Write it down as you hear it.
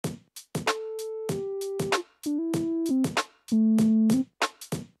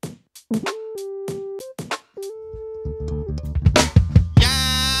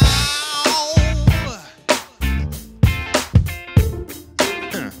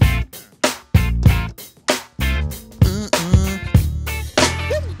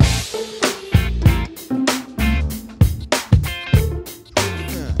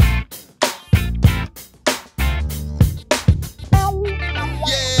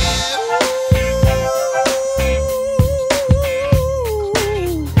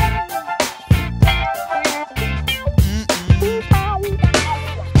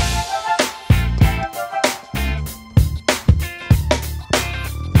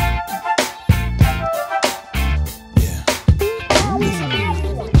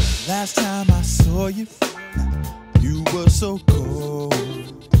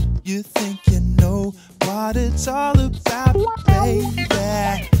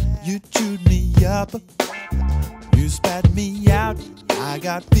chewed me up, you spat me out. I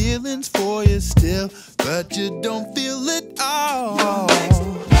got feelings for you still, but you don't feel it all.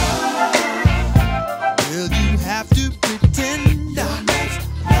 Will you have to pretend?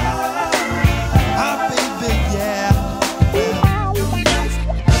 Oh, baby, yeah.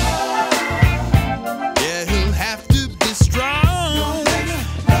 Yeah, he'll have to be strong.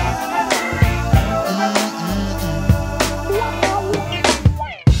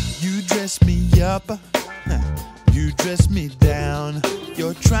 You dress me up, you dress me down.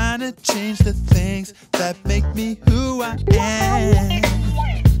 You're trying to change the things that make me who I am.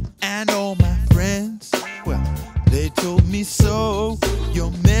 And all my friends, well, they told me so.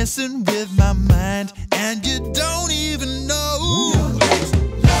 You're messing